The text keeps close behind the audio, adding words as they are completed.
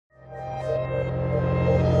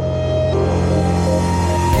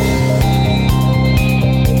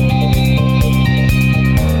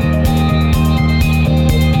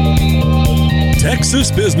Texas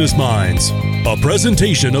Business Minds, a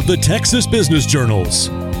presentation of the Texas Business Journals.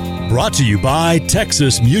 Brought to you by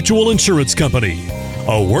Texas Mutual Insurance Company,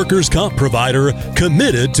 a workers' comp provider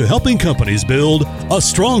committed to helping companies build a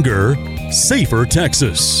stronger, safer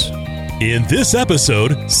Texas. In this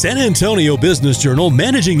episode, San Antonio Business Journal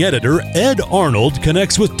Managing Editor Ed Arnold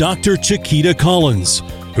connects with Dr. Chiquita Collins,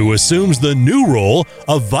 who assumes the new role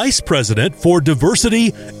of Vice President for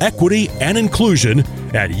Diversity, Equity, and Inclusion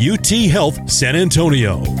at UT Health San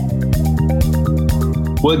Antonio.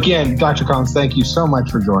 Well, again, Dr. Collins, thank you so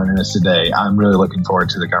much for joining us today. I'm really looking forward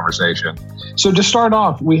to the conversation. So to start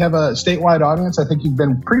off, we have a statewide audience. I think you've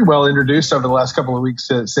been pretty well introduced over the last couple of weeks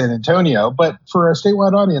to San Antonio. But for a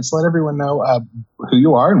statewide audience, let everyone know who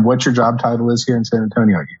you are and what your job title is here in San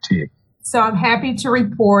Antonio at UT. So I'm happy to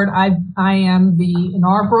report I am the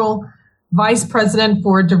inaugural Vice President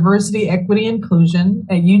for Diversity, Equity, Inclusion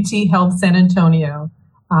at UT Health San Antonio.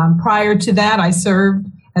 Prior to that, I served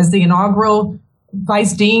as the inaugural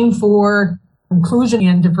Vice Dean for Inclusion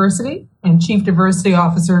and Diversity and Chief Diversity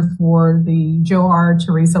Officer for the Joe R.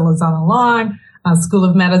 Teresa Lozano Long School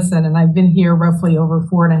of Medicine, and I've been here roughly over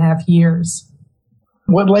 4.5 years.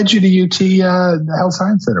 What led you to UT Health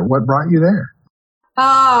Science Center? What brought you there?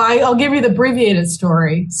 I'll give you the abbreviated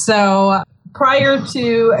story. So prior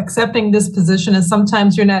to accepting this position, and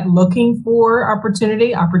sometimes you're not looking for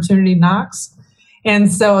opportunity knocks.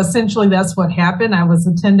 And so essentially that's what happened. I was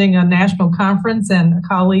attending a national conference and a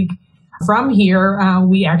colleague from here,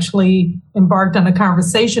 we actually embarked on a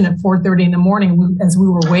conversation at 4:30 in the morning as we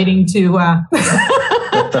were waiting to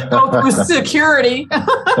go through security at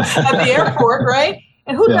the airport, right?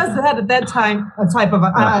 And who does that at that time, time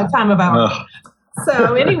of hour?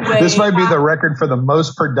 So anyway, this might be the record for the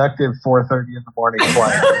most productive 4:30 in the morning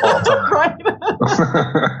flight of all time. Right.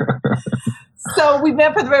 So we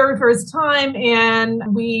met for the very first time, and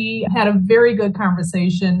we had a very good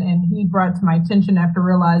conversation. And he brought to my attention, after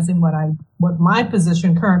realizing what my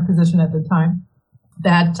current position at the time,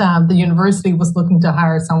 that the university was looking to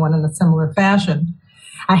hire someone in a similar fashion.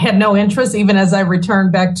 I had no interest, even as I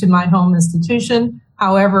returned back to my home institution.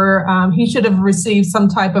 However, he should have received some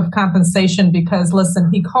type of compensation because, listen,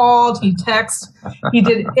 he called, he texted, he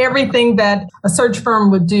did everything that a search firm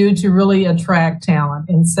would do to really attract talent.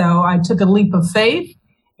 And so I took a leap of faith,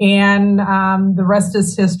 and the rest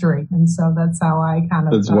is history. And so that's how I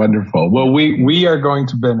That's wonderful. Well, we are going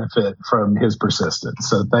to benefit from his persistence.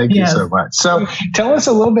 So thank you so much. So tell us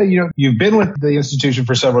a little bit, you've been with the institution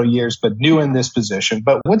for several years, but new in this position.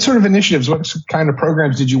 But what sort of initiatives, what kind of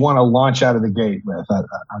programs did you want to launch out of the gate with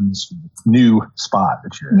on this new spot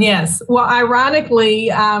that you're in? Yes. Well, ironically,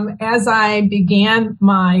 as I began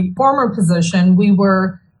my former position, we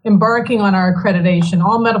were embarking on our accreditation.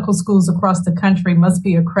 All medical schools across the country must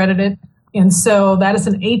be accredited. And so that is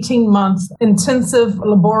an 18-month intensive,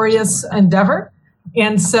 laborious endeavor.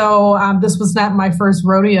 And so this was not my first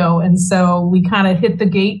rodeo. And so we kind of hit the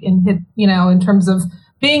gate and in terms of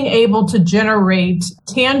being able to generate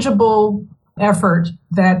tangible effort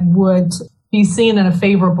that would be seen in a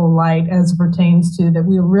favorable light as it pertains to that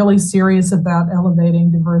we are really serious about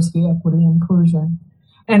elevating diversity, equity, and inclusion.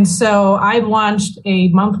 And so I launched a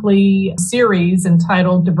monthly series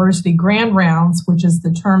entitled Diversity Grand Rounds, which is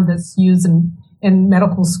the term that's used in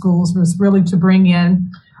medical schools, was really to bring in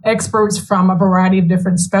experts from a variety of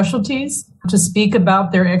different specialties to speak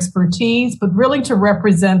about their expertise, but really to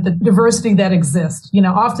represent the diversity that exists.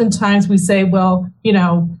 Oftentimes we say, well,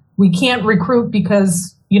 we can't recruit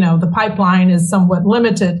because, the pipeline is somewhat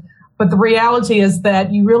limited. But the reality is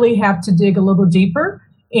that you really have to dig a little deeper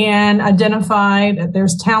and identify that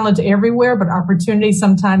there's talent everywhere, but opportunity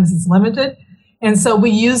sometimes is limited. And so we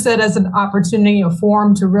use that as an opportunity, a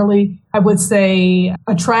forum to really, I would say,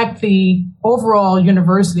 attract the overall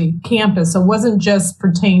university campus. So it wasn't just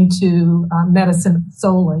pertained to medicine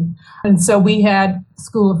solely. And so we had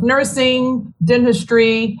School of Nursing,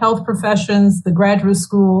 dentistry, health professions, the graduate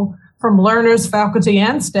school, from learners, faculty,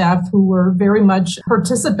 and staff who were very much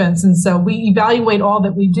participants. And so we evaluate all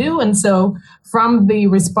that we do. And so from the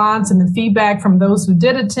response and the feedback from those who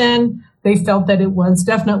did attend, they felt that it was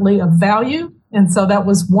definitely of value. And so that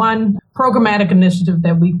was one programmatic initiative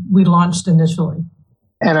that we launched initially.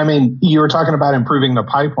 And I mean, you were talking about improving the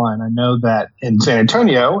pipeline. I know that in San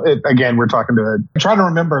Antonio, again, we're talking try to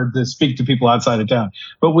remember to speak to people outside of town,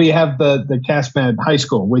 but we have the CASMed High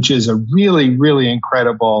School, which is a really, really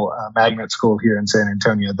incredible magnet school here in San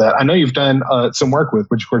Antonio that I know you've done some work with,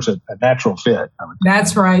 which of course a natural fit.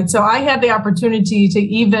 That's right. So I had the opportunity to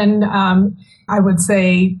even, I would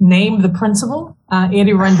say, name the principal,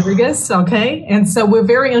 Eddie Rodriguez. Okay. And so we're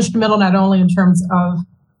very instrumental, not only in terms of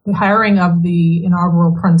the hiring of the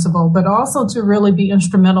inaugural principal, but also to really be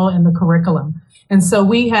instrumental in the curriculum. And so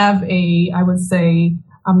we have I would say,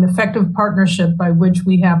 an effective partnership by which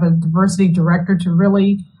we have a diversity director to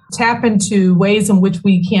really tap into ways in which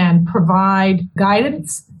we can provide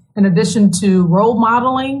guidance in addition to role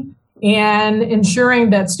modeling and ensuring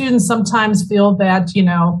that students sometimes feel that,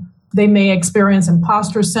 they may experience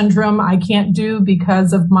imposter syndrome. I can't do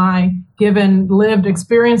because of my given lived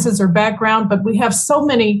experiences or background, but we have so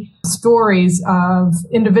many stories of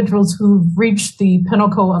individuals who've reached the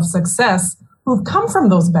pinnacle of success who've come from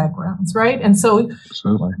those backgrounds, right? And so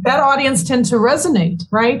Absolutely. That audience tend to resonate,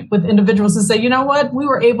 right, with individuals who say, you know what, we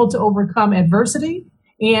were able to overcome adversity.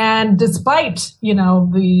 And despite,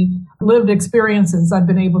 the lived experiences, I've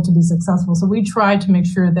been able to be successful. So we try to make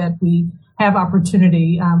sure that we have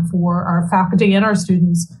opportunity for our faculty and our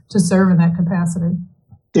students to serve in that capacity.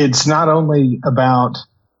 It's not only about,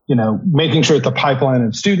 making sure that the pipeline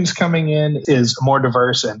of students coming in is more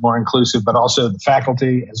diverse and more inclusive, but also the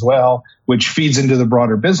faculty as well, which feeds into the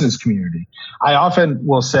broader business community. I often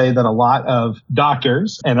will say that a lot of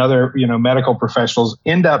doctors and other, medical professionals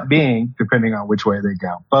end up being, depending on which way they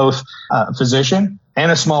go, both a physician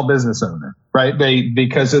and a small business owner, right?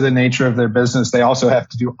 Because of the nature of their business, they also have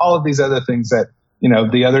to do all of these other things that,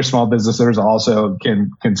 the other small business owners also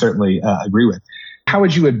can certainly agree with. How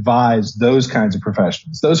would you advise those kinds of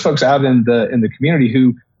professionals, those folks out in the community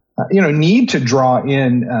who, need to draw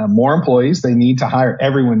in more employees? They need to hire.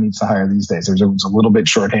 Everyone needs to hire these days. It's a little bit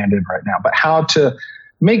shorthanded right now, but how to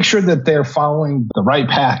make sure that they're following the right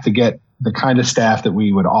path to get the kind of staff that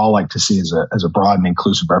we would all like to see as a broad and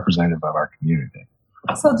inclusive representative of our community.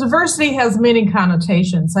 So diversity has many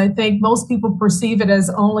connotations. I think most people perceive it as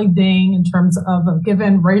only being in terms of a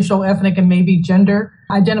given racial, ethnic, and maybe gender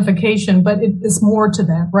identification, but it is more to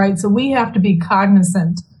that, right? So we have to be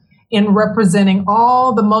cognizant in representing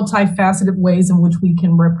all the multifaceted ways in which we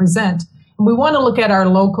can represent. And we want to look at our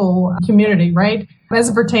local community, right? As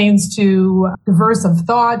it pertains to diverse of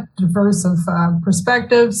thought, diverse of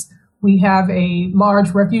perspectives. We have a large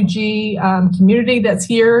refugee community that's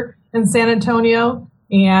here in San Antonio.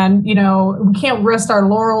 And, we can't rest our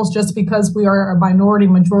laurels just because we are a minority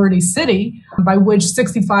majority city by which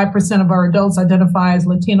 65% of our adults identify as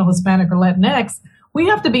Latino, Hispanic, or Latinx. We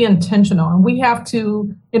have to be intentional, and we have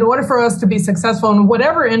to, in order for us to be successful in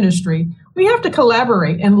whatever industry, we have to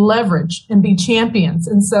collaborate and leverage and be champions.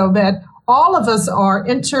 And so that all of us are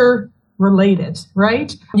interrelated,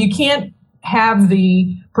 right? You can't have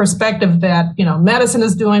the perspective that, medicine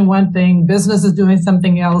is doing one thing, business is doing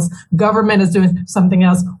something else, government is doing something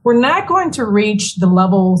else. We're not going to reach the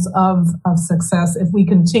levels of success if we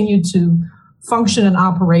continue to function and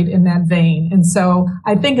operate in that vein. And so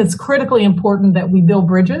I think it's critically important that we build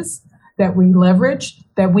bridges, that we leverage,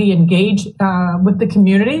 that we engage with the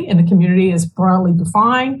community, and the community is broadly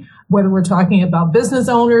defined, whether we're talking about business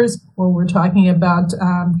owners or we're talking about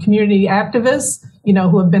community activists,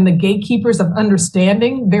 who have been the gatekeepers of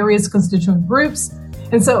understanding various constituent groups.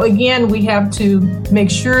 And so, again, we have to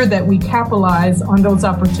make sure that we capitalize on those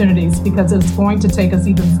opportunities because it's going to take us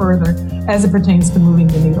even further as it pertains to moving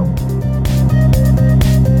the needle.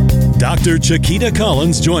 Dr. Chiquita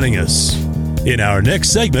Collins joining us. In our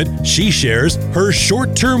next segment, she shares her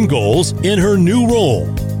short-term goals in her new role.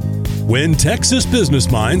 When Texas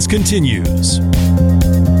Business Minds continues.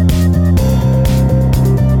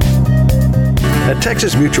 At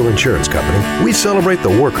Texas Mutual Insurance Company, we celebrate the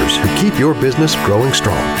workers who keep your business growing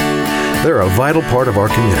strong. They're a vital part of our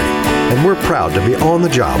community, and we're proud to be on the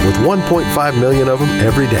job with 1.5 million of them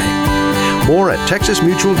every day. More at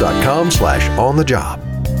texasmutual.com/onthejob.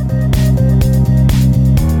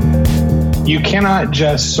 You cannot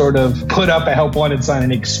just sort of put up a help wanted sign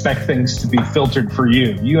and expect things to be filtered for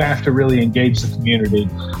you. You have to really engage the community,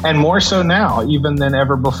 and more so now even than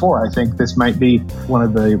ever before. I think this might be one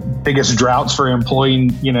of the biggest droughts for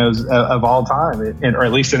employing, of all time, or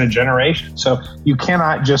at least in a generation. So you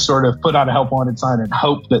cannot just sort of put out a help wanted sign and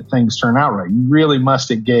hope that things turn out right. You really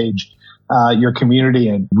must engage your community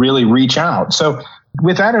and really reach out. So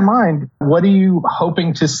with that in mind, what are you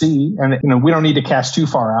hoping to see? And, we don't need to cast too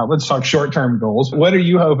far out. Let's talk short-term goals. What are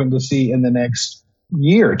you hoping to see in the next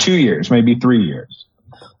year, 2 years, maybe 3 years?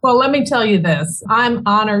 Well, let me tell you this. I'm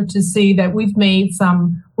honored to see that we've made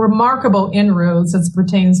some remarkable inroads as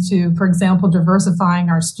pertains to, for example, diversifying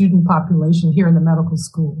our student population here in the medical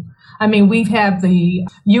school. I mean, we've had the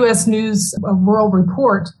U.S. News World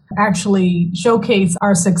Report actually showcase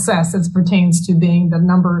our success as pertains to being the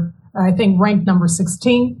ranked number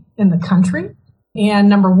 16 in the country and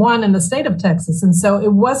number 1 in the state of Texas. And so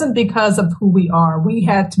it wasn't because of who we are. We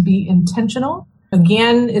had to be intentional.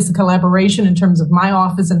 Again, it's a collaboration in terms of my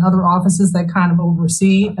office and other offices that kind of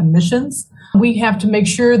oversee admissions. We have to make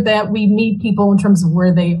sure that we meet people in terms of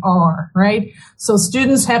where they are, right? So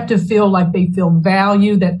students have to feel like they feel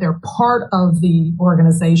valued, that they're part of the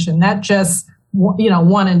organization, not just,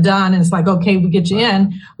 one and done. And it's like, okay, we get you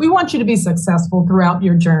in. We want you to be successful throughout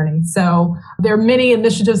your journey. So there are many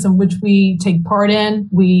initiatives in which we take part in.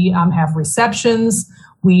 We have receptions.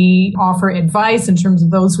 We offer advice in terms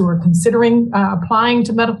of those who are considering applying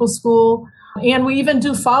to medical school. And we even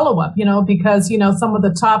do follow-up, because, some of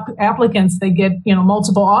the top applicants, they get,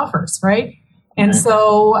 multiple offers, right? And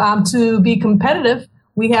so to be competitive,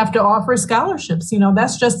 we have to offer scholarships.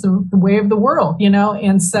 That's just the way of the world,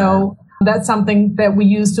 and so that's something that we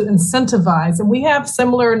use to incentivize. And we have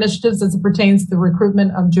similar initiatives as it pertains to the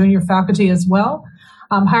recruitment of junior faculty as well.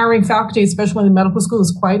 Hiring faculty, especially in medical school,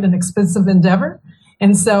 is quite an expensive endeavor.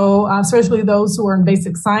 And so especially those who are in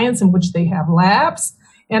basic science in which they have labs.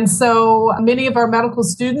 And so many of our medical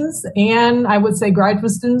students and I would say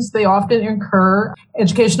graduate students, they often incur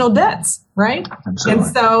educational debts, right? Absolutely.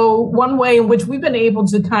 And so one way in which we've been able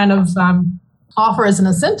to kind of offer as an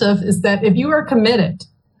incentive is that if you are committed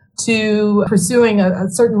to pursuing a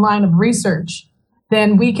certain line of research,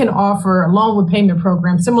 then we can offer a loan repayment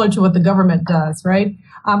program similar to what the government does, right?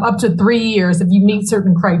 Up to 3 years if you meet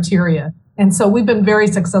certain criteria. And so we've been very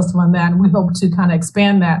successful in that, and we hope to kind of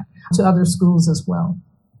expand that to other schools as well.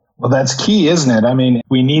 Well, that's key, isn't it? I mean,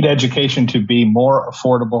 we need education to be more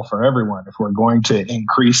affordable for everyone if we're going to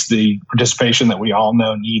increase the participation that we all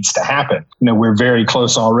know needs to happen. We're very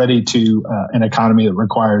close already to an economy that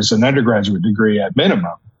requires an undergraduate degree at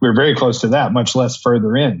minimum. We're very close to that, much less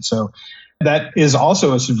further in. So that is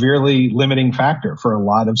also a severely limiting factor for a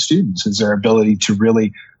lot of students, is their ability to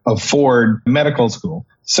really afford medical school.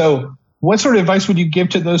 So what sort of advice would you give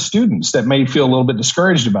to those students that may feel a little bit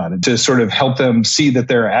discouraged about it, to sort of help them see that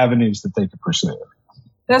there are avenues that they could pursue?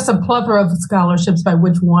 There's a plethora of scholarships by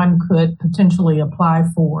which one could potentially apply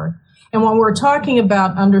for. And when we're talking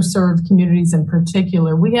about underserved communities in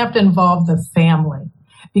particular, we have to involve the family,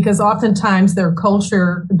 because oftentimes their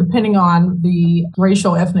culture, depending on the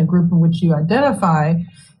racial ethnic group in which you identify,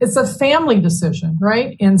 it's a family decision,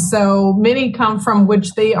 right? And so many come from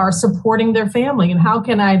which they are supporting their family. And how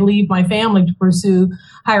can I leave my family to pursue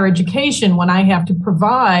higher education when I have to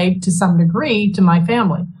provide to some degree to my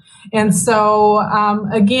family? And so,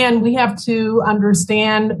 again, we have to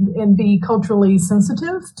understand and be culturally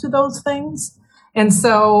sensitive to those things. And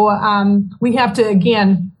so we have to,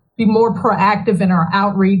 again, be more proactive in our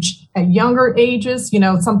outreach at younger ages.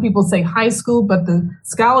 Some people say high school, but the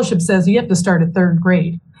scholarship says you have to start at third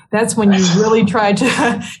grade. That's when you really try to,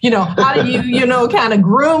 how do you, kind of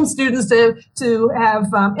groom students to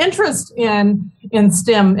have interest in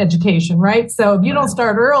STEM education, right? So if you don't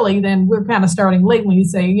start early, then we're kind of starting late when you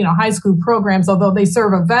say, high school programs, although they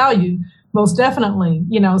serve a value, most definitely,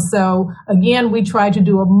 So again, we try to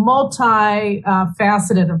do a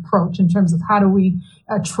multi-faceted approach in terms of how do we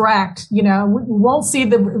attract, we won't see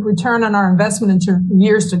the return on our investment in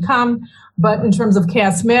years to come. But in terms of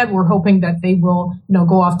CASMed, we're hoping that they will,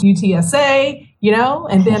 go off to UTSA,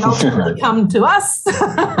 and then ultimately come to us.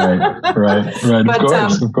 Right.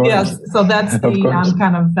 Of course. Yes, so that's the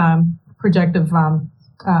kind of projective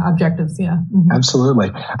objectives. Yeah. Mm-hmm. Absolutely.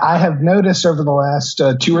 I have noticed over the last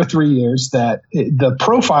 2 or 3 years that the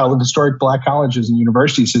profile of historic Black colleges and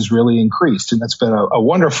universities has really increased. And that's been a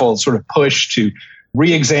wonderful sort of push to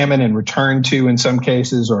re-examine and return to in some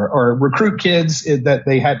cases, or recruit kids that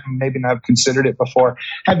they had maybe not considered it before.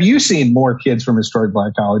 Have you seen more kids from historic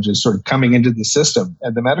Black colleges sort of coming into the system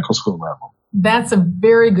at the medical school level? That's a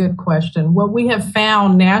very good question. What we have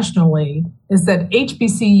found nationally is that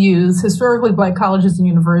HBCUs, historically Black colleges and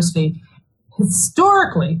universities,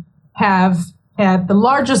 historically have had the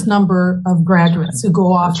largest number of graduates who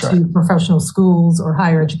go off to professional schools or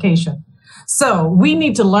higher education. So we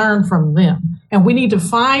need to learn from them, and we need to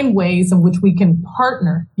find ways in which we can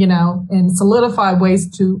partner, and solidify ways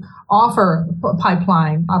to offer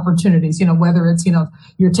pipeline opportunities, whether it's,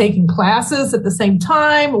 you're taking classes at the same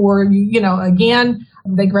time, or, again,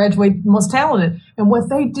 they graduate most talented. And what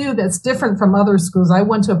they do that's different from other schools, I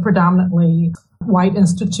went to a predominantly white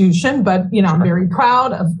institution, but, I'm very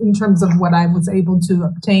proud of in terms of what I was able to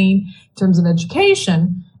obtain in terms of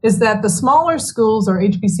education, is that the smaller schools or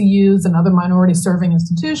HBCUs and other minority serving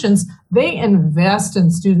institutions, they invest in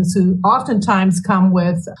students who oftentimes come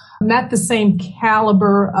with not the same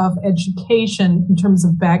caliber of education in terms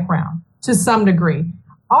of background to some degree.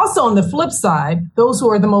 Also, on the flip side, those who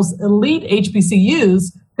are the most elite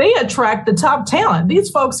HBCUs, they attract the top talent. These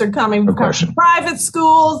folks are coming from private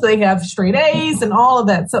schools. They have straight A's and all of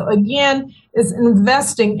that. So again, is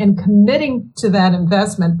investing and committing to that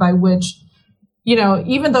investment by which,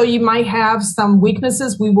 even though you might have some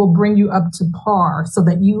weaknesses, we will bring you up to par so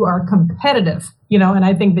that you are competitive, and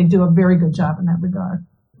I think they do a very good job in that regard.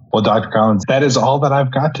 Well, Dr. Collins, that is all that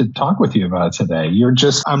I've got to talk with you about today.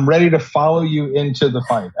 I'm ready to follow you into the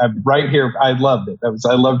fight. I'm right here. I loved it.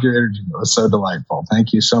 I loved your energy. It was so delightful.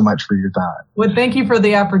 Thank you so much for your time. Well, thank you for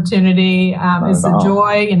the opportunity. It's a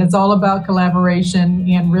joy, and it's all about collaboration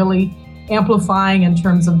and really amplifying in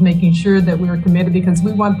terms of making sure that we are committed, because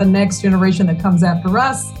we want the next generation that comes after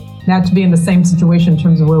us not to be in the same situation in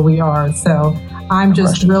terms of where we are. So I'm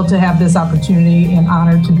just thrilled to have this opportunity and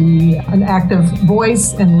honored to be an active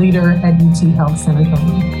voice and leader at UT Health San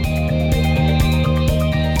Antonio.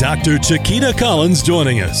 Dr. Chiquita Collins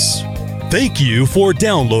joining us. Thank you for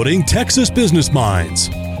downloading Texas Business Minds,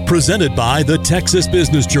 presented by the Texas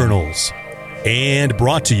Business Journals, and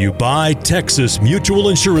brought to you by Texas Mutual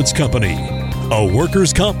Insurance Company, a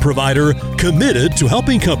workers' comp provider committed to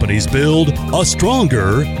helping companies build a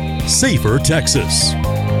stronger, safer Texas.